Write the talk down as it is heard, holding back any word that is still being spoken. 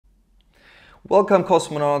Welcome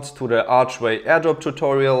cosmonauts to the Archway Airdrop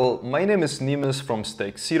tutorial. My name is Nemis from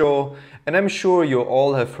Stake Zero, and I'm sure you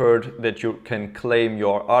all have heard that you can claim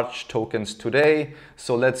your Arch tokens today.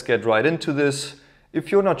 So let's get right into this.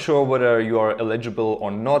 If you're not sure whether you are eligible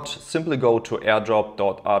or not, simply go to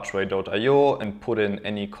airdrop.archway.io and put in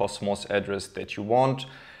any Cosmos address that you want.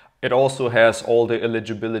 It also has all the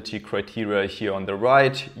eligibility criteria here on the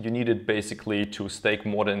right. You need it basically to stake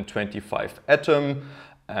more than 25 Atom.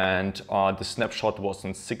 And the snapshot was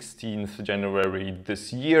on 16th January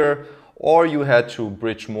this year, or you had to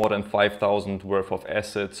bridge more than 5,000 worth of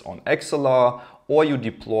assets on XLR, or you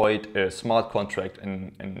deployed a smart contract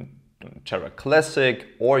in Terra Classic,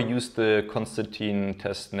 or used the Constantine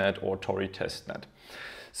testnet or Tori testnet.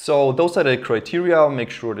 So those are the criteria.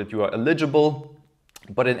 Make sure that you are eligible.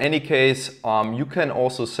 But in any case, you can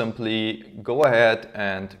also simply go ahead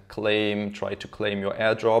and try to claim your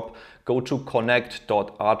airdrop. Go to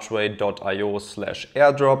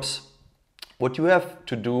connect.archway.io/airdrops. What you have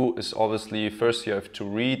to do is obviously first you have to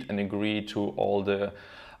read and agree to all the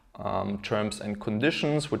terms and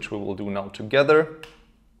conditions, which we will do now together.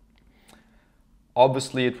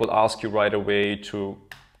 Obviously, it will ask you right away to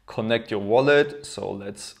connect your wallet. So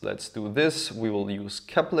let's do this. We will use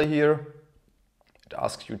Keplr here. It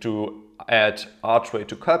asks you to add Archway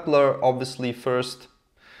to Keplr, obviously first.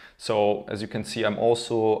 So as you can see, I'm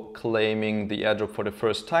also claiming the airdrop for the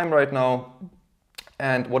first time right now.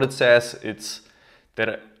 And what it says, it's that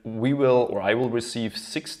I will receive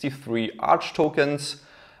 63 Arch tokens.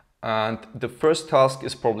 And the first task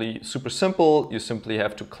is probably super simple. You simply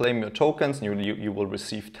have to claim your tokens and you will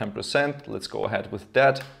receive 10%. Let's go ahead with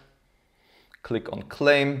that. Click on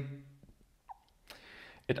claim.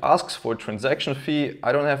 It asks for a transaction fee.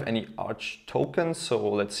 I don't have any Arch tokens, so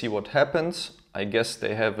let's see what happens. I guess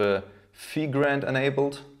they have a fee grant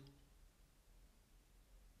enabled.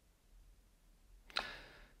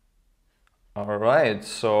 All right,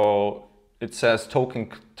 so it says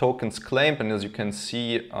tokens claimed, and as you can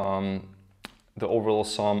see, the overall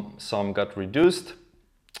sum got reduced.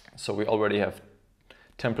 So we already have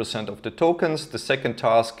 10% of the tokens. The second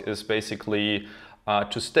task is basically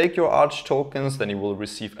to stake your Arch tokens, then you will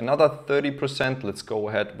receive another 30%. Let's go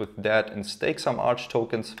ahead with that and stake some Arch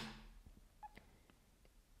tokens.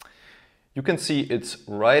 You can see it's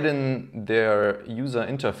right in their user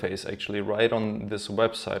interface, actually, right on this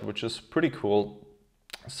website, which is pretty cool.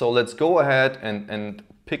 So let's go ahead and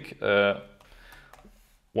pick one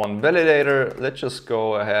validator. Let's just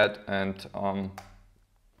go ahead and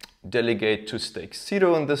delegate to Stake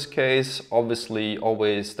Zero in this case. Obviously,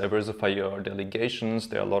 always diversify your delegations.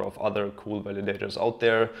 There are a lot of other cool validators out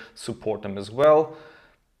there. Support them as well.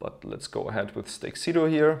 But let's go ahead with Stake Zero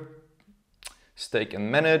here. Stake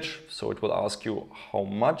and manage. So it will ask you how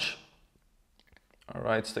much. All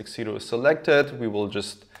right, Stake Zero is selected. We will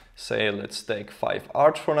just say let's stake 5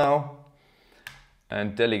 Arch for now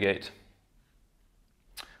and delegate.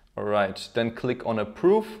 All right, then click on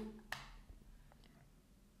approve.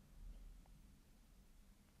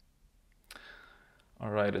 All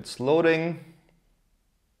right, it's loading.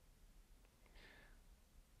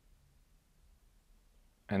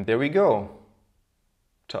 And there we go.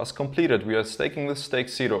 Task completed. We are staking with Stake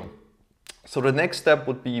Zero. So the next step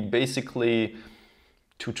would be basically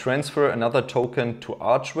to transfer another token to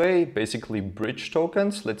Archway, basically bridge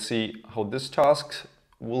tokens. Let's see how this task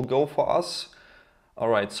will go for us. All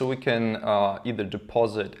right, so we can either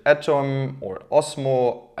deposit Atom or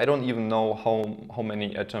Osmo. I don't even know how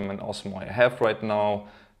many Atom and Osmo I have right now.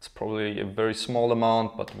 It's probably a very small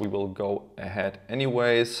amount, but we will go ahead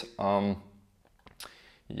anyways.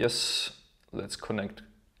 Yes, let's connect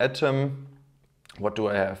Atom. What do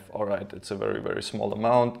I have? All right, it's a very, very small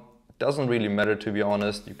amount. It doesn't really matter, to be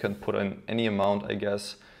honest. You can put in any amount, I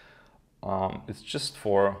guess. It's just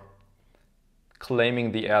for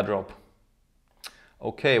claiming the airdrop.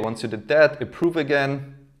 Okay, once you did that, approve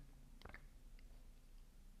again.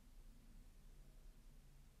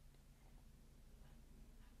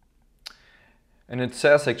 And it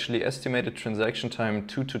says actually estimated transaction time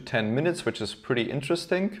 2 to 10 minutes, which is pretty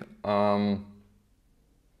interesting. All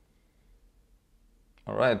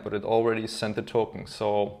right, but it already sent the token.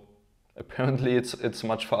 So apparently it's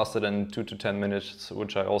much faster than 2 to 10 minutes,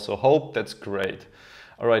 which I also hope. That's great.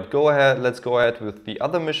 All right, go ahead. Let's go ahead with the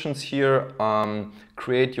other missions here.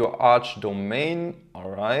 Create your Arch domain.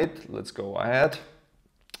 All right, let's go ahead.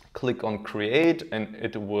 Click on create and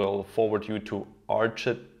it will forward you to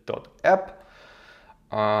archit.app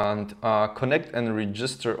and connect and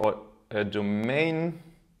register a domain.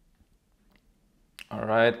 All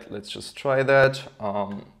right, let's just try that.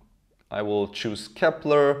 I will choose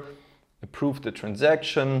Keplr, approve the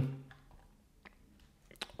transaction.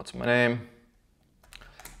 what's my name?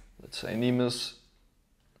 Let's say Nemus.arch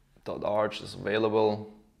is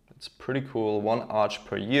available. It's pretty cool, 1 arch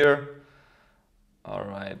per year. All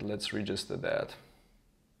right, let's register that.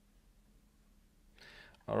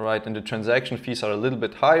 All right, and the transaction fees are a little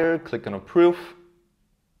bit higher. Click on approve.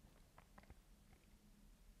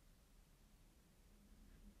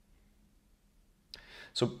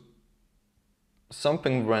 So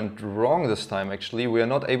something went wrong this time actually. We are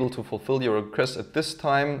not able to fulfill your request at this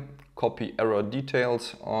time. Copy error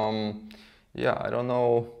details. Yeah, I don't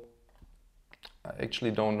know. I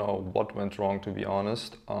actually don't know what went wrong, to be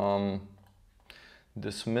honest.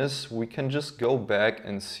 Dismiss. We can just go back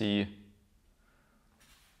and see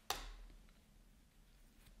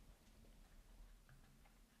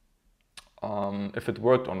if it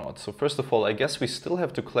worked or not. So first of all, I guess we still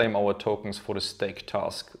have to claim our tokens for the stake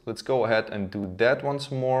task. Let's go ahead and do that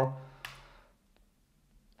once more.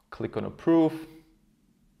 Click on approve.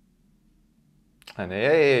 And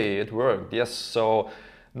hey, it worked. Yes, so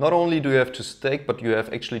not only do you have to stake, but you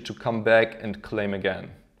have actually to come back and claim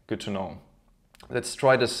again. Good to know. Let's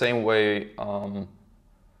try the same way.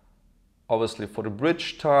 Obviously for the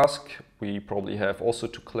bridge task, we probably have also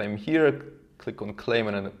to claim here. Click on claim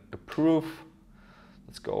and then approve.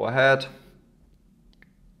 Let's go ahead.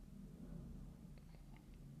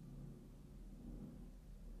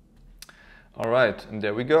 All right, and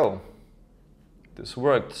there we go. This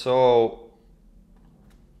worked. So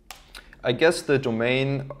I guess the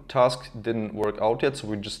domain task didn't work out yet, so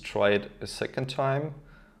we just try it a second time.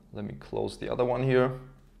 Let me close the other one here.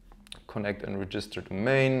 Connect and register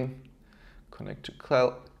domain. Connect to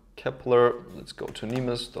Keplr. Let's go to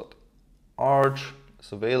Nemus.arch.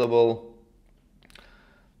 It's available.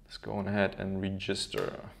 Let's go on ahead and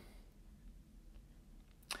register.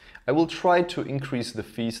 I will try to increase the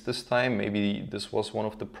fees this time. Maybe this was one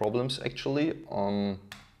of the problems actually. All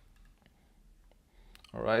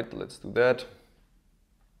right, let's do that.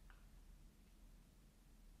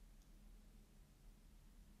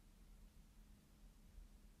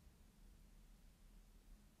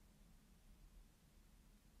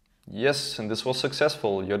 Yes, and this was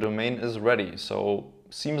successful. Your domain is ready. So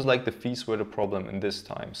seems like the fees were the problem in this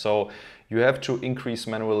time. So you have to increase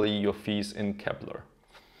manually your fees in Keplr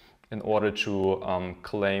in order to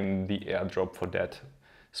claim the airdrop for that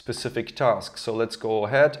specific task. So let's go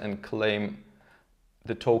ahead and claim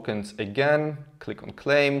the tokens again. Click on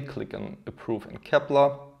claim, click on approve in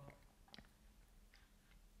Keplr.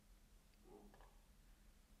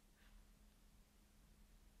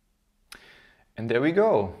 And there we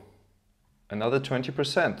go. Another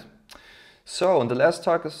 20%. So, and the last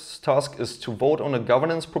task is to vote on a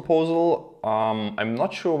governance proposal. I'm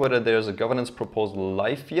not sure whether there's a governance proposal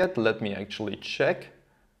live yet. Let me actually check.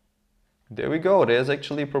 There we go. There's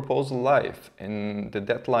actually a proposal live, and the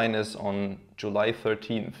deadline is on July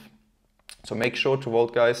 13th. So make sure to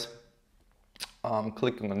vote, guys.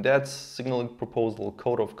 Clicking on that, signaling proposal,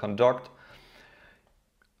 code of conduct.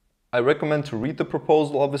 I recommend to read the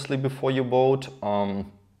proposal, obviously, before you vote.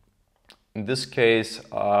 In this case,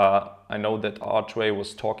 I know that Archway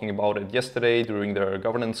was talking about it yesterday during their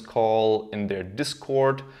governance call in their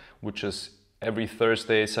Discord, which is every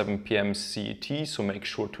Thursday, 7 p.m. CET. So make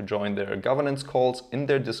sure to join their governance calls in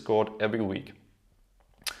their Discord every week.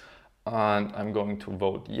 And I'm going to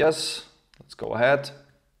vote yes. Let's go ahead.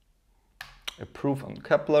 Approve on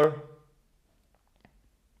Keplr.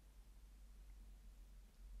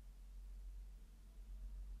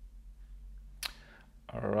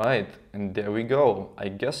 All right, and there we go. I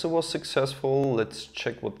guess it was successful. Let's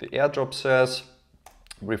check what the airdrop says.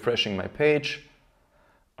 Refreshing my page.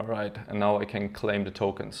 All right, and now I can claim the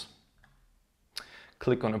tokens.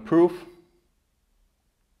 Click on approve.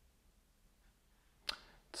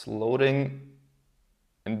 It's loading.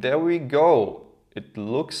 And there we go. It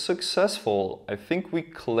looks successful. I think we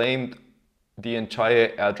claimed the entire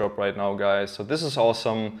airdrop right now, guys. So this is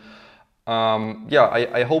awesome. Yeah,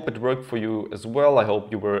 I hope it worked for you as well. I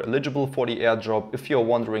hope you were eligible for the airdrop. If you're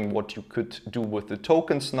wondering what you could do with the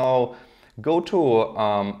tokens now, go to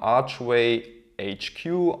Archway HQ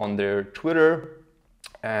on their Twitter.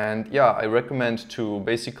 And yeah, I recommend to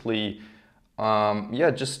basically,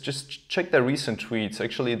 yeah, just check their recent tweets.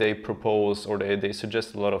 Actually, they propose or they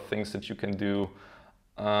suggest a lot of things that you can do.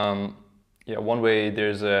 Yeah, one way,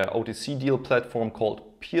 there's a OTC deal platform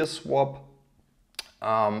called PeerSwap.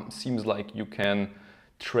 Seems like you can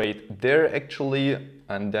trade there actually,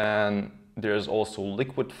 and then there's also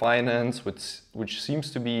liquid finance, which seems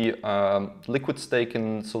to be a liquid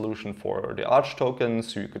staking solution for the Arch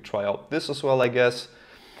tokens, so you could try out this as well, I guess.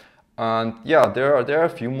 And yeah, there are a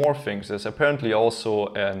few more things. There's apparently also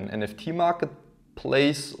an NFT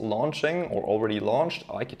place launching or already launched,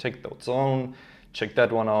 Architect.zone. Check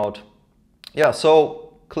that one out. Yeah,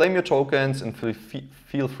 so claim your tokens and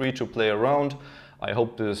feel free to play around. I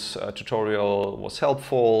hope this tutorial was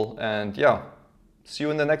helpful, and yeah, see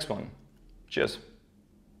you in the next one. Cheers.